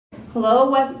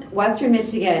Hello, Western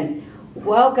Michigan.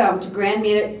 Welcome to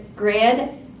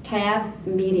Grand Tab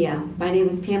Media. My name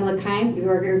is Pamela Keim. We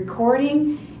are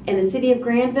recording in the city of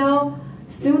Granville,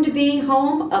 soon to be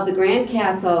home of the Grand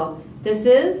Castle. This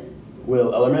is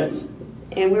Ellermets.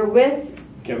 And we're with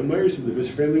Kevin Myers from the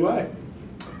Visser Family Y.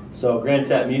 So Grand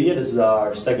Tab Media, this is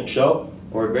our second show.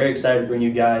 We're very excited to bring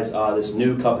you guys this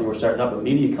new company. We're starting up, a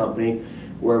media company,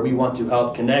 where we want to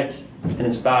help connect and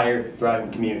inspire thriving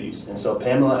communities. And so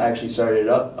Pamela actually started it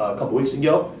up a couple weeks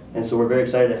ago, and so we're very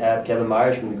excited to have Kevin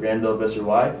Myers from the Granville Visser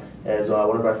Y as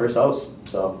one of our first hosts.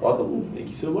 So welcome. Thank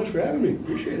you so much for having me.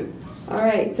 Appreciate it. All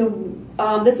right, so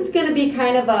this is going to be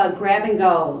kind of a grab and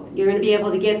go. You're going to be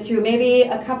able to get through maybe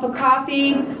a cup of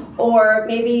coffee, or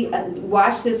maybe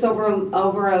watch this over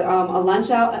a lunch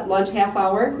half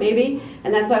hour, maybe.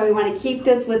 And that's why we want to keep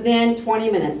this within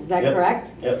 20 minutes. Is that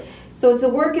correct? Yep. So it's a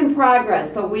work in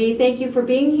progress, but we thank you for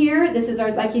being here. This is our,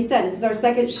 like he said, this is our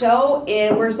second show,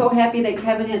 and we're so happy that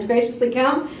Kevin has graciously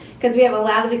come, because we have a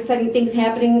lot of exciting things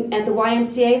happening at the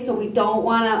YMCA, so we don't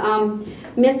want to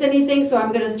miss anything, so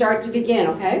I'm going to start to begin,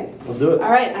 okay? Let's do it. All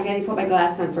right, I got to put my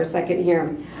glasses on for a second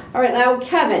here. All right, now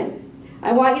Kevin,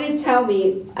 I want you to tell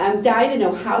me, I'm dying to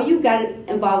know how you got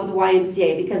involved with the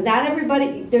YMCA, because not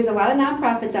everybody, there's a lot of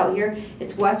nonprofits out here,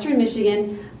 it's Western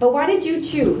Michigan, but why did you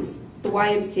choose the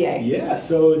YMCA? Yeah,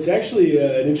 so it's actually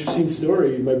an interesting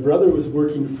story. My brother was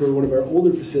working for one of our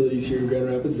older facilities here in Grand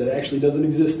Rapids that actually doesn't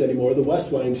exist anymore, the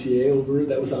West YMCA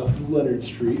that was off Leonard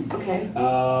Street. Okay.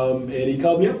 And he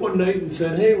called me up one night and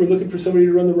said, hey, we're looking for somebody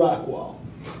to run the rock wall.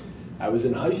 I was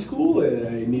in high school and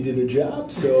I needed a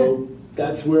job, so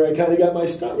that's where I kind of got my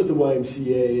start with the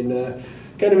YMCA. And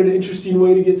kind of an interesting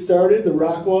way to get started. The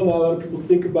rock wall, not a lot of people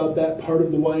think about that part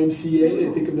of the YMCA.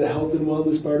 They think of the health and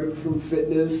wellness part of it, from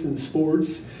fitness and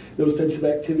sports, those types of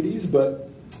activities.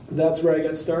 But that's where I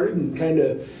got started, and kind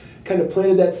of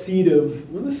planted that seed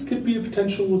of, well, this could be a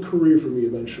potential career for me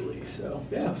eventually. So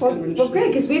yeah, it's kind of an interesting. Well,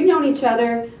 great, because we've known each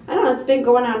other, I don't know, it's been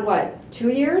going on, what, 2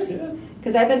 years? Yeah.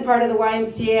 Because I've been part of the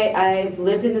YMCA. I've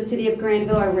lived in the city of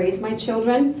Granville. I raised my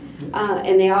children,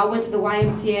 and they all went to the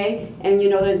YMCA. And you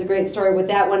know, there's a great story with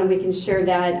that one, and we can share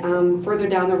that further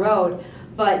down the road.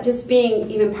 But just being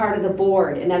even part of the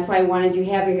board, and that's why I wanted you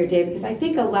to have you here, Dave, because I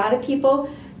think a lot of people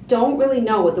don't really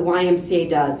know what the YMCA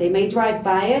does. They may drive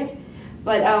by it,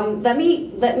 but let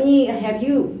me have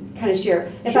you kind of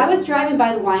share. If I was driving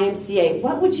by the YMCA,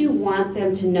 what would you want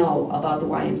them to know about the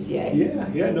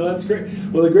YMCA? Yeah, no, that's great.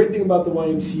 Well, the great thing about the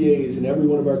YMCA is in every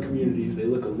one of our communities, they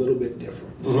look a little bit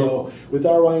different. Mm-hmm. So with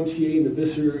our YMCA and the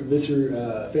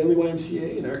Visser Family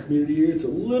YMCA in our community here, it's a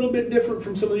little bit different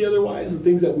from some of the other Ys. The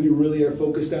things that we really are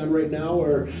focused on right now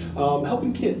are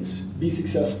helping kids be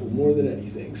successful more than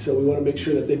anything. So we want to make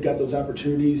sure that they've got those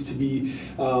opportunities to be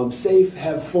safe,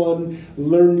 have fun,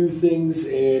 learn new things,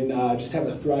 and just have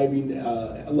a thriving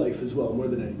life as well, more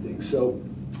than anything. So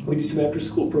we do some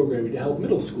after-school programming to help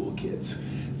middle school kids.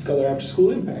 It's called our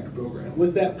After-School Impact Program.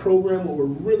 With that program, what we're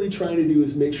really trying to do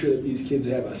is make sure that these kids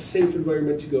have a safe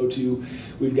environment to go to.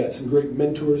 We've got some great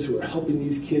mentors who are helping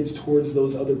these kids towards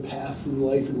those other paths in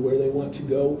life and where they want to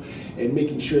go, and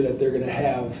making sure that they're going to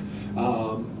have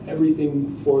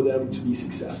everything for them to be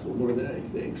successful more than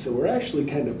anything. So we're actually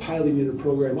kind of piloting a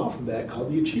program off of that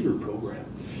called the Achiever Program.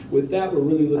 With that, we're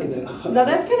really looking at. Now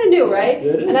that's kind of new, right?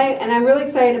 It is. And I'm really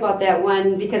excited about that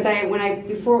one, because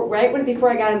before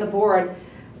I got on the board,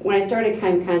 when I started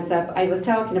Keim Concept, I was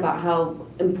talking about how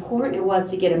important it was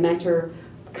to get a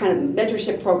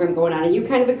mentorship program going on, and you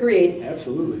kind of agreed.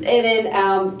 Absolutely. And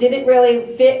it didn't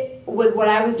really fit with what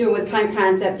I was doing with Keim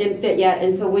Concept, didn't fit yet.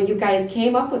 And so when you guys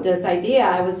came up with this idea,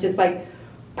 I was just like,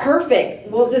 perfect.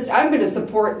 I'm going to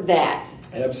support that.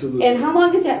 Absolutely. And how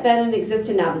long has that been in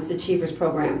existence now, this Achievers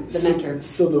Program, the mentor?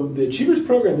 So the Achievers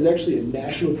Program is actually a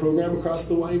national program across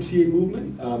the YMCA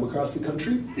movement, across the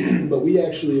country. But we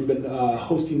actually have been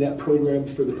hosting that program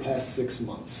for the past 6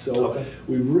 months. So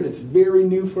it's very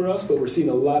new for us, but we're seeing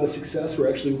a lot of success. We're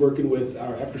actually working with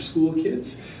our after-school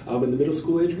kids in the middle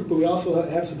school age group, but we also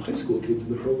have some high school kids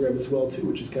in the program as well, too,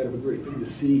 which is kind of a great thing to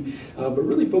see. But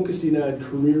really focusing on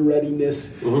career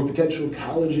readiness, potential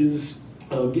colleges,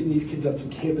 getting these kids on some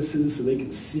campuses so they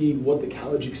can see what the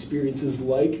college experience is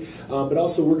like, but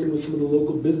also working with some of the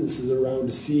local businesses around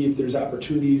to see if there's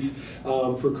opportunities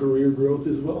for career growth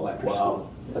as well after school.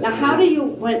 That's now, how do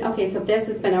you, so this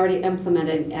has been already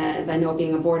implemented, as I know,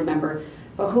 being a board member,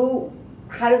 but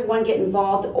how does one get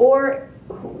involved, or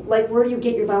like, where do you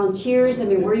get your volunteers? I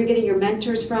mean, where are you getting your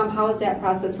mentors from? How does that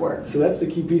process work? So that's the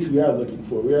key piece we are looking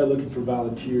for. We are looking for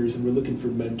volunteers, and we're looking for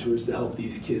mentors to help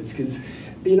these kids, because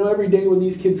every day when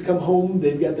these kids come home,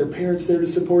 they've got their parents there to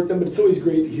support them, but it's always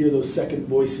great to hear those second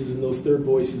voices and those third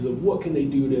voices of what can they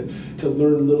do to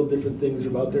learn little different things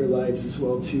about their lives as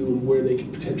well too, and where they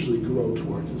can potentially grow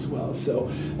towards as well. So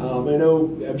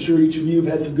I'm sure each of you have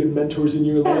had some good mentors in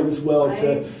your life as well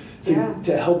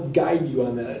to help guide you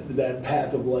on that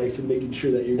path of life and making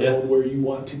sure that you're going where you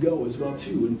want to go as well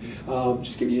too, and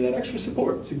just giving you that extra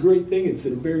support. It's a great thing. It's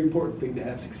a very important thing to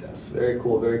have success. Very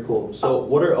cool, very cool. So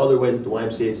what are other ways that the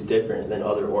YMCA is different than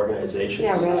other organizations?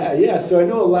 Yeah, really. So I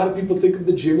know a lot of people think of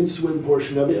the gym and swim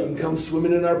portion of it. You can come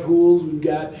swimming in our pools. We've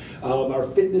got our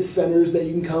fitness centers that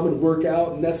you can come and work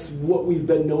out, and that's what we've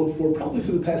been known for probably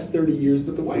for the past 30 years.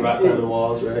 But the YMCA, rock climbing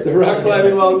walls, right? The rock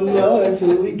climbing walls as well,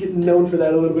 absolutely, getting known for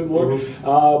that a little bit more.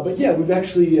 But yeah, we've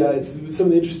actually, some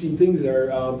of the interesting things are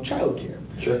childcare.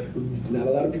 Sure. Not a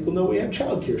lot of people know we have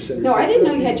childcare centers. No, I didn't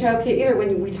know you had childcare either.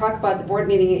 When we talk about the board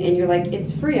meeting and you're like,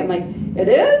 it's free, I'm like, it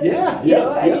is? Yeah,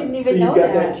 I didn't even know that. So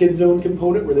you've got that kid zone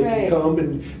component where they Right. can come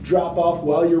and drop off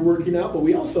while you're working out, but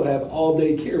we also have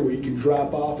all-day care where you can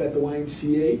drop off at the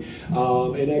YMCA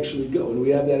and actually go. And we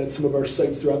have that at some of our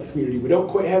sites throughout the community. We don't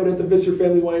quite have it at the Visser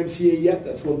Family YMCA yet.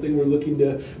 That's one thing we're looking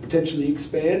to potentially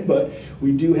expand, but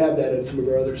we do have that at some of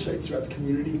our other sites throughout the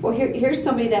community. Well, here's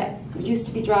somebody that used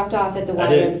to be dropped off at the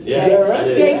YMCA. Is that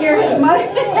right? Take care of his mother.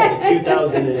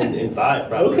 2005,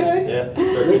 probably. Okay. Yeah,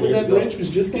 13 Right when years that ago. branch was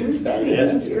just getting started. Yeah.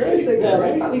 That's Years great. ago.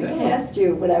 Right? I probably Yeah. passed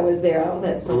you when I was there. Oh,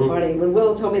 that's so funny. When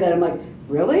Will told me that, I'm like,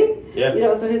 really?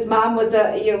 Yeah. So his mom was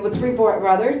with 3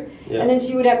 brothers, Yeah. and then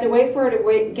she would have to wait for her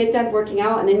to get done working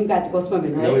out, and then you got to go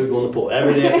swimming, And then we right? would go in the pool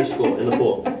every day after school, in the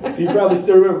pool. So you probably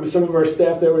still remember some of our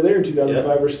staff that were there in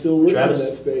 2005 are still working Travis. in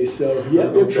that space. So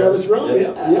Travis. Travis Rome,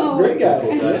 Yeah. great guy.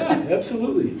 Cool guy. Yeah,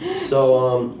 absolutely.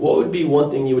 So what would be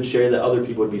one thing you would share that other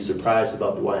people would be surprised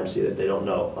about the YMCA that they don't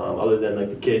know, other than like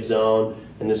the Kid Zone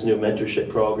and this new mentorship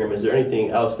program? Is there anything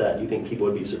else that you think people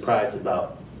would be surprised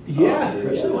about? The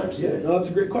rest of the YMCA? No, that's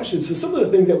a great question. So some of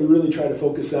the things that we really try to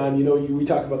focus on, we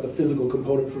talk about the physical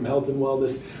component from health and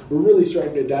wellness. We're really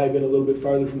starting to dive in a little bit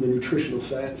farther from the nutritional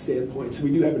standpoint. So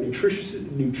we do have a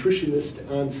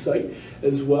nutritionist on site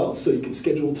as well, so you can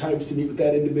schedule times to meet with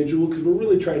that individual, because we're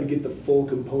really trying to get the full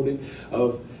component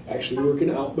of actually working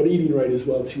out, but eating right as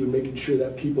well too, and making sure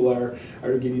that people are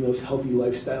getting those healthy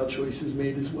lifestyle choices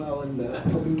made as well, and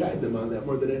helping guide them on that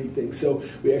more than anything. So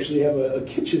we actually have a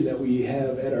kitchen that we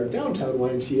have at our downtown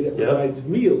YMCA that provides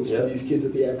meals for these kids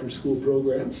at the after-school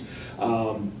programs.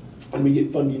 And we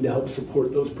get funding to help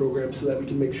support those programs so that we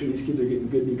can make sure these kids are getting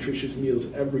good, nutritious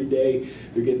meals every day.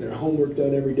 They're getting their homework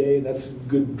done every day, and that's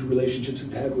good relationships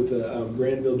we've had with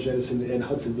Granville, Jenison, and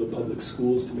Hudsonville Public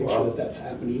Schools to make sure that that's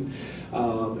happening,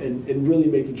 and really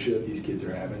making sure that these kids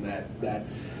are having that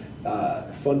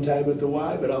fun time at the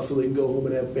Y, but also they can go home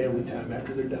and have family time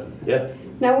after they're done. Yeah.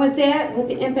 Now with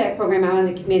the impact program, I'm on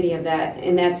the committee of that,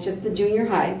 and that's just the junior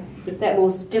high, that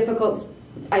most difficult,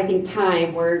 I think,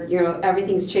 time where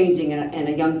everyth's changing in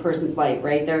a young person's life,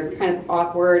 right? They're kind of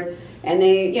awkward, and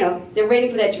they're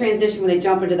waiting for that transition when they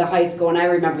jump into the high school. And I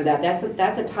remember that.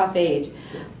 That's a tough age.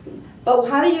 But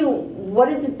what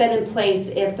has it been in place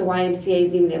if the YMCA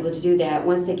is even able to do that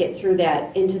once they get through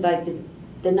that into like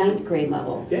the 9th grade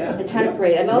level, the 10th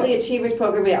grade? I know the Achievers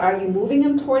program. Are you moving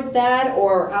them towards that,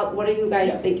 or what are you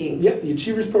guys thinking? Yep, the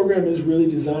Achievers program is really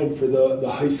designed for the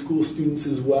high school students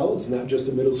as well. It's not just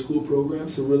a middle school program,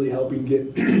 so really helping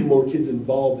get more kids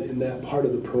involved in that part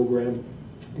of the program.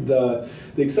 The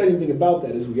exciting thing about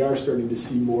that is we are starting to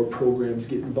see more programs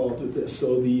get involved with this.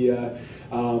 So the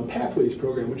Pathways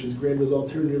program, which is Granville's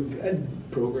alternative ed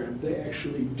program, they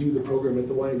actually do the program at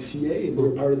the YMCA, and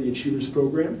they're part of the Achievers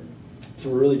program. So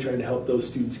we're really trying to help those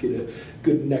students get a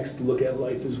good next look at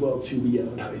life as well too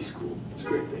beyond high school. It's a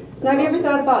great thing. Now, have you ever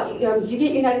thought about, do you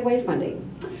get United Way funding?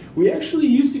 We actually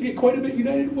used to get quite a bit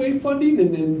United Way funding,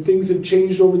 and things have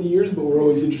changed over the years, but we're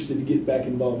always interested to get back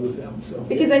involved with them. So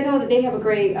because I know that they have a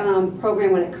great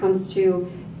program when it comes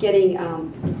to getting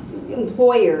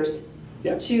employers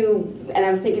to, and I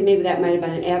was thinking maybe that might have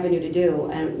been an avenue to do,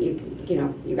 and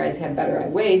you guys have better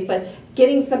ways, but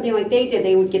getting something like they did,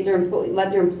 they would get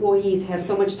let their employees have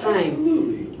so much time.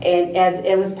 Absolutely. And as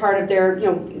it was part of their,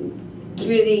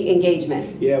 community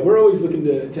engagement. Yeah, we're always looking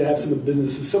to have some of the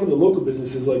businesses, some of the local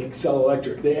businesses like Excel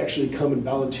Electric, they actually come and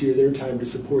volunteer their time to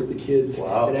support the kids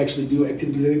and actually do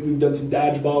activities. I think we've done some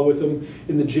dodgeball with them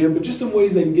in the gym, but just some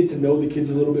ways they can get to know the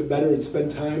kids a little bit better and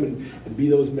spend time and be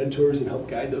those mentors and help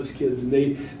guide those kids. And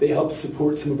they help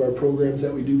support some of our programs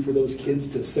that we do for those kids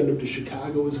to send them to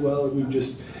Chicago as well. And we've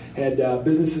just had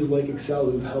businesses like Excel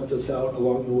who've helped us out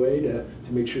along the way to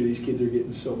make sure these kids are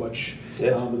getting so much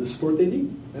of the support they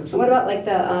need. Absolutely. What about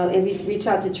like and we reach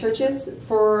out to churches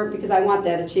because I want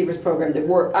that Achievers program to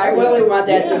work. I really want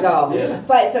that to go. Yeah.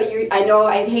 But I know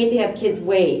I'd hate to have kids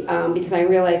wait because I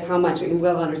realize how much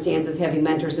Will understands as having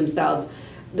mentors themselves.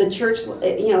 The church,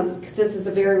 because this is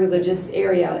a very religious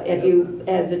area,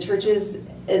 as the churches,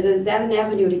 is that an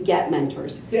avenue to get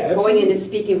mentors? Yeah, going in to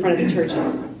speak in front of the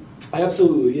churches.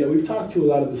 Absolutely, yeah. We've talked to a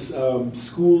lot of the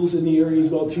schools in the area as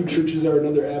well too. Churches are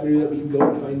another avenue that we can go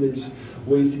and find there's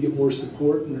ways to get more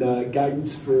support and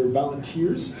guidance for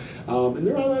volunteers. And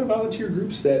there are a lot of volunteer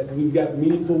groups that we've got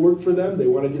meaningful work for them. They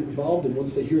want to get involved, and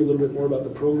once they hear a little bit more about the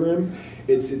program,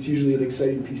 it's usually an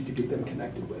exciting piece to get them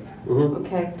connected with. Mm-hmm.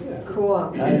 Okay, cool.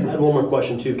 I had one more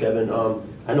question too, Kevin.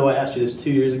 I know I asked you this 2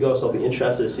 years ago, so I'll be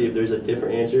interested to see if there's a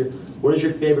different answer. What is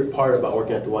your favorite part about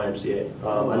working at the YMCA?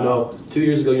 I know 2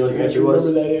 years ago, you know what your answer was?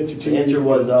 Remember that answer 2 The years answer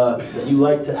ago. was that you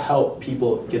like to help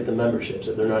people get the memberships.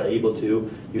 If they're not able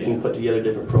to, you can put together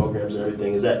different programs and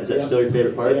everything. Is that still your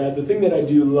favorite part? Yeah, the thing that I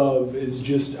do love is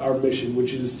just our mission,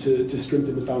 which is to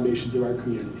strengthen the foundations of our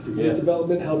community through youth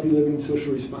development, healthy living, and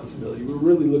social responsibility. We're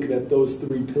really looking at those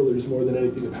 3 pillars more than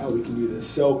anything of how we can do this.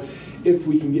 So if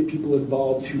we can get people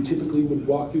involved who typically would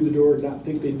walk through the door and not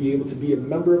think they'd be able to be a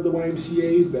member of the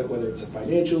YMCA, but whether it's a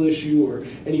financial issue or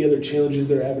any other challenges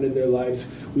they're having in their lives,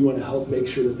 we want to help make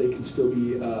sure that they can still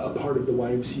be a part of the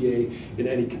YMCA in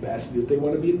any capacity that they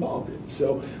want to be involved in.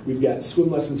 So we've got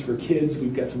swim lessons for kids.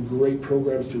 We've got some great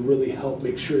programs to really help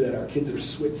make sure that our kids are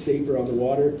safer on the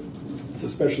water. It's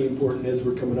especially important as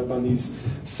we're coming up on these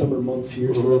summer months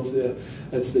here. So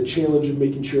that's the challenge of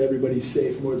making sure everybody's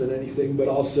safe more than anything, but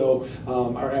also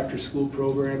our after-school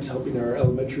programs, helping our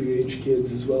elementary age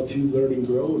kids as well too learn and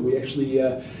grow. And we actually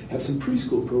have some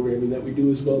preschool programming that we do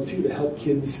as well too to help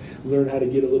kids learn how to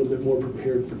get a little bit more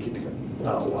prepared for kindergarten.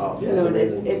 Oh, wow. Yeah,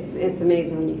 it's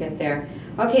amazing when you get there.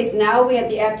 Okay, so now we have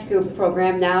the after-school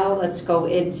program. Now let's go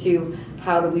into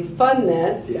how do we fund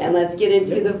this, and let's get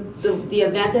into the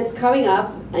event that's coming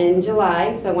up in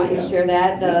July. So I want you to share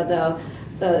that.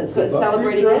 It's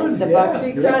celebrating the Buck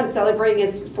Creek Run, celebrating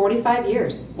its 45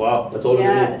 years. Wow, that's older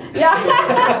than me. Yeah.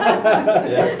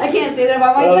 I can't say that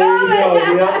about myself.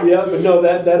 Well, yeah, but no,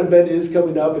 that event is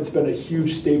coming up. It's been a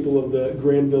huge staple of the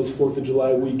Granville's 4th of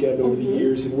July weekend over the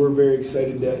years, and we're very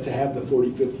excited to have the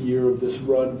 45th year of this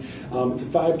run. It's a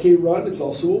 5K run. It's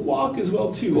also a walk as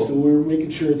well too. Cool. So we're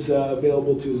making sure it's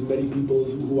available to as many people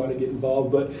who want to get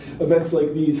involved. But events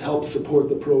like these help support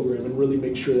the program and really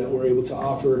make sure that we're able to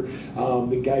offer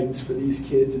the guidance for these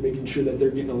kids and making sure that they're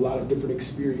getting a lot of different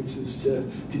experiences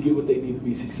to get what they need to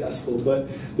be successful. But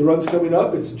the run's coming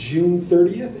up. It's June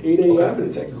 30th, 8 a.m., and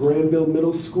it's at Granville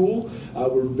Middle School.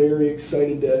 We're very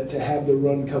excited to have the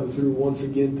run come through once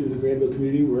again through the Granville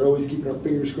community. We're always keeping our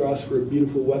fingers crossed for a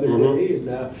beautiful weather day,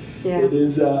 and it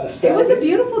is Saturday. It was a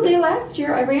beautiful day last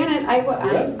year. I ran it.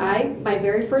 I my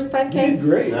very first 5K. You did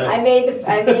great. Nice. I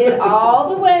made it all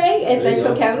the way, and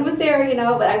until Kevin was there,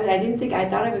 but I didn't think, I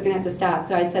thought I was going to have to stop.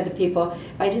 So I said to people,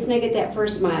 if I just make it that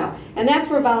first mile, and that's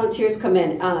where volunteers come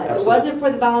in. If it wasn't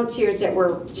for the volunteers that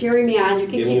were cheering me on, you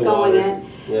can keep going it,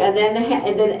 and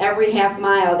then every half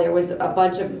mile there was a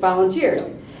bunch of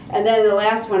volunteers. And then the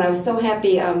last one, I was so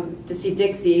happy to see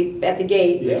Dixie at the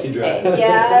gate. Dixie Drive.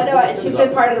 Yeah, I know. And she's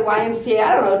been part of the YMCA,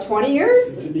 I don't know, 20 years?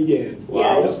 Since it began.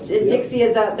 Wow. Yeah, Dixie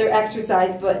is their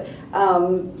exercise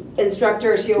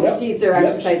instructor. She oversees their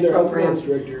exercise program.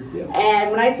 Instructor. Yeah.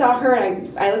 And when I saw her,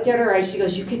 I looked at her, and she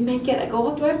goes, "You can make it." I go,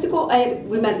 "What do I have to go?"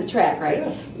 We met at the track, right?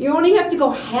 Yeah. You only have to go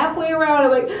halfway around.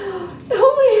 I'm like,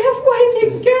 only halfway,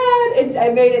 thank God. And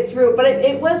I made it through. But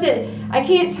it wasn't, I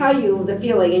can't tell you the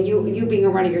feeling, and you being a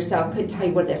runner yourself couldn't tell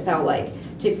you what that felt like.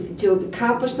 To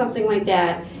accomplish something like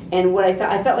that, and what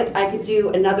I felt like I could do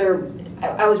another.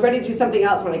 I was ready to do something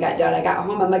else when I got done. I got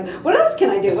home, I'm like, what else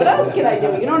can I do? What else can I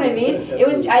do? You know what I mean? It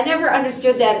was, I never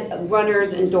understood that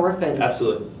runner's endorphins.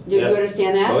 Absolutely. Do you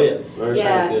understand that? Oh yeah, runner's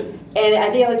high is good. And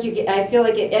I feel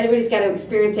like everybody's got to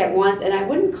experience that once. And I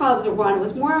wouldn't call it a run; it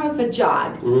was more of a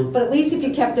jog. But at least if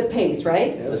you kept the pace,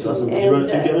 right? That's awesome. Did you run it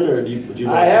too, Kevin, or would you?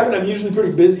 I haven't. I'm usually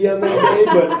pretty busy on that day,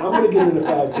 but I'm going to get into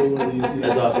 5K one of these days.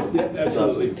 That's awesome. Yeah,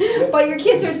 absolutely. Yep. But your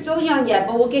kids are still young yet.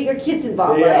 But we'll get your kids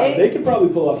involved, right? They could probably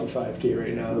pull off a 5K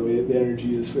right now. The way the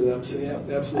energy is for them. So yeah,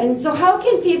 absolutely. And so, how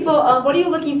can people? What are you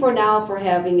looking for now for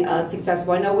having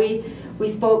successful? I know we We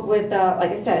spoke with,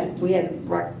 like I said, we had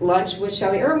lunch with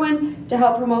Shelley Irwin to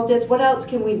help promote this. What else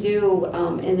can we do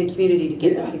in the community to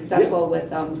get this successful with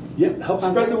help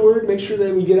spread the word, make sure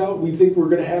that we get out. We think we're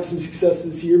going to have some success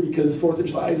this year because 4th of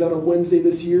July is on a Wednesday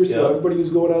this year, so everybody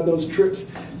who's going on those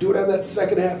trips, do it on that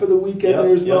second half of the weekend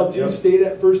there as well too. Stay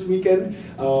that first weekend,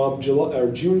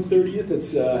 June 30th.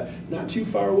 It's not too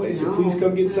far away, so please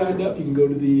come get signed up. You can go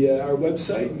to our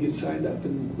website and get signed up,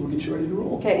 and we'll get you ready to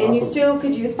roll. Okay, and you still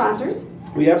could use sponsors?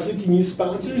 We absolutely can use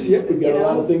sponsors. Yep, we've got a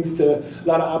lot of things a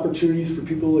lot of opportunities for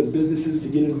people and businesses to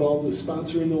get involved with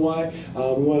sponsoring the Y.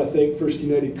 We want to thank First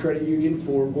United Credit Union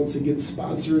for once again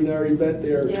sponsoring our event.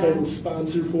 They are a title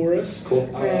sponsor for us. Cool.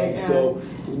 So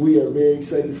we are very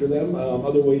excited for them.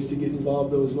 Other ways to get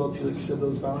involved though as well too, like I said,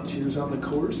 those volunteers on the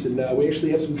course, and we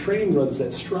actually have some training runs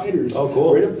that Striders. Oh,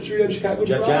 cool. Right up the street on Chicago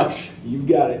Drive. Jeff. You've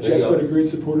got it. Jeff's been a great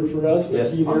supporter for us.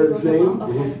 Keim and Eric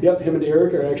Zane. Yep, him and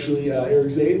Eric are actually Eric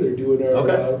Zane. They're doing our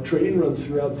training runs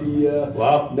throughout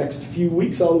the next few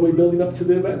weeks, all the way building up to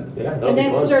the event. Yeah, and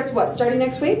that starts what? Starting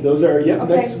next week? Those are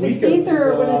next week. 16th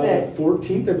or what is it?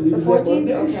 14th, I believe, is that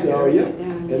Monday. Okay, so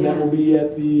and that will be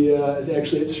at the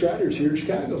actually at Striders here in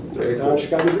Chicago. Very cool.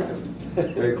 Chicago Drive.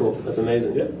 Very cool. That's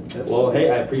amazing. Yep, well,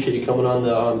 hey, I appreciate you coming on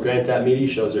the Grand Tap Media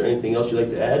Show. Is there anything else you'd like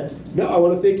to add? No, I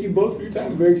want to thank you both for your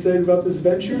time. I'm very excited about this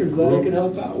venture and glad I can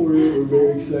help out. We're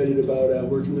very excited about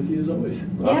working with you as always.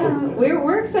 Awesome. Yeah,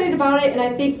 we're excited about it, and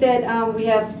I think that we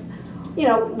have,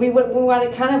 we want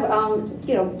to kind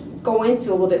of, go into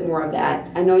a little bit more of that.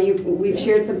 I know we've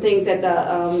shared some things at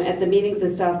the meetings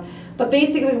and stuff. But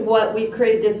basically what we've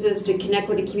created this is to connect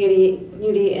with the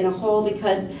community in a whole,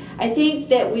 because I think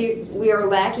that we are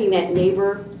lacking that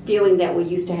neighbor feeling that we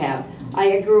used to have.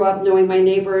 I grew up knowing my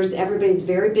neighbors. Everybody's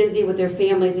very busy with their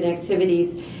families and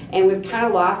activities, and we've kind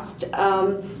of lost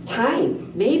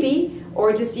time, maybe,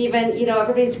 or just even,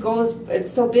 everybody's goes, it's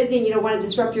so busy and you don't want to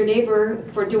disrupt your neighbor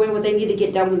for doing what they need to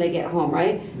get done when they get home,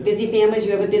 right? Yeah. Busy families,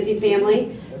 you have a busy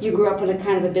family. You grew up in a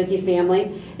kind of a busy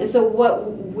family. And so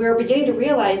what we're beginning to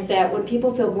realize that when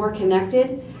people feel more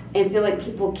connected and feel like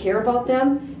people care about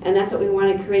them, and that's what we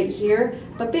want to create here,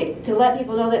 but to let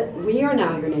people know that we are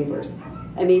now your neighbors.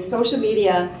 I mean, social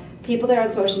media, people that are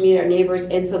on social media are neighbors,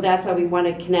 and so that's why we want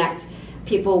to connect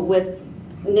people with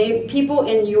people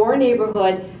in your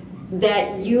neighborhood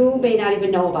that you may not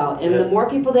even know about. And the more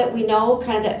people that we know,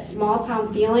 kind of that small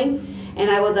town feeling, and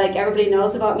I would like everybody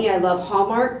knows about me, I love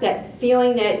Hallmark, that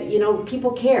feeling that,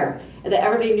 people care. That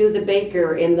everybody knew the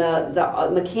baker and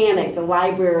the mechanic, the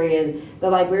librarian,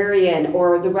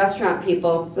 or the restaurant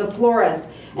people, the florist.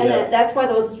 And that's why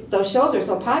those shows are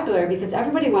so popular, because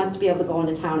everybody wants to be able to go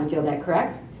into town and feel that,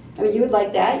 correct? I mean, you would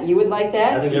like that. You would like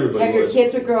that. I think everybody Have your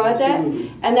kids would grow up that.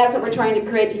 And that's what we're trying to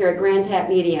create here at Grand Tap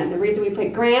Media. And the reason we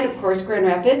put Grand, of course, Grand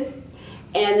Rapids.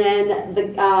 And then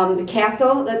the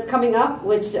castle that's coming up,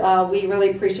 which we really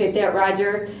appreciate that,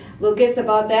 Roger Lucas,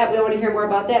 about that. We want to hear more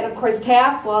about that. And of course,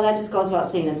 TAP, well, that just goes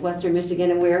without saying. It's Western Michigan,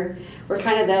 and we're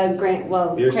kind of the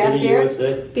Beer craft City beer,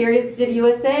 USA. Beer City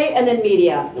USA, and then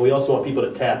media. And we also want people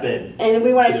to tap in. And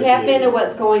we want to tap into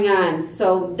what's going on.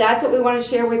 So that's what we want to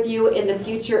share with you in the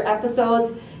future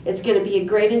episodes. It's going to be a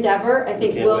great endeavor. I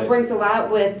think Will brings a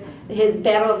lot with his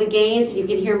Battle of the Gains. You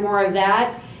can hear more of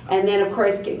that. And then, of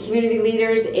course, community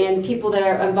leaders and people that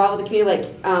are involved with the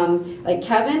community, like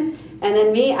Kevin. And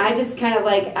then me, I just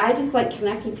like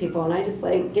connecting people, and I just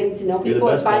like getting to know people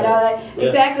and find out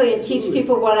exactly, and teach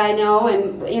people what I know,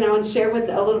 and and share with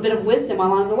a little bit of wisdom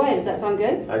along the way. Does that sound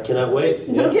good? I cannot wait.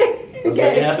 Yeah. Okay. Let's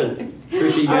make it happen.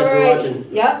 Appreciate you guys for watching.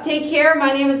 Yep. Take care.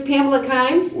 My name is Pamela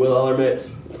Keim. Will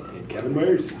Ellermets. And Kevin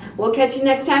Myers. We'll catch you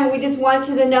next time. We just want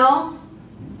you to know,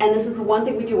 and this is the one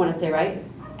thing we do want to say, right?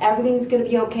 Everything's going to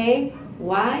be okay.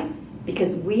 Why?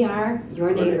 Because we are your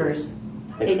neighbors.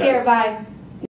 Thanks, Take care. Bye.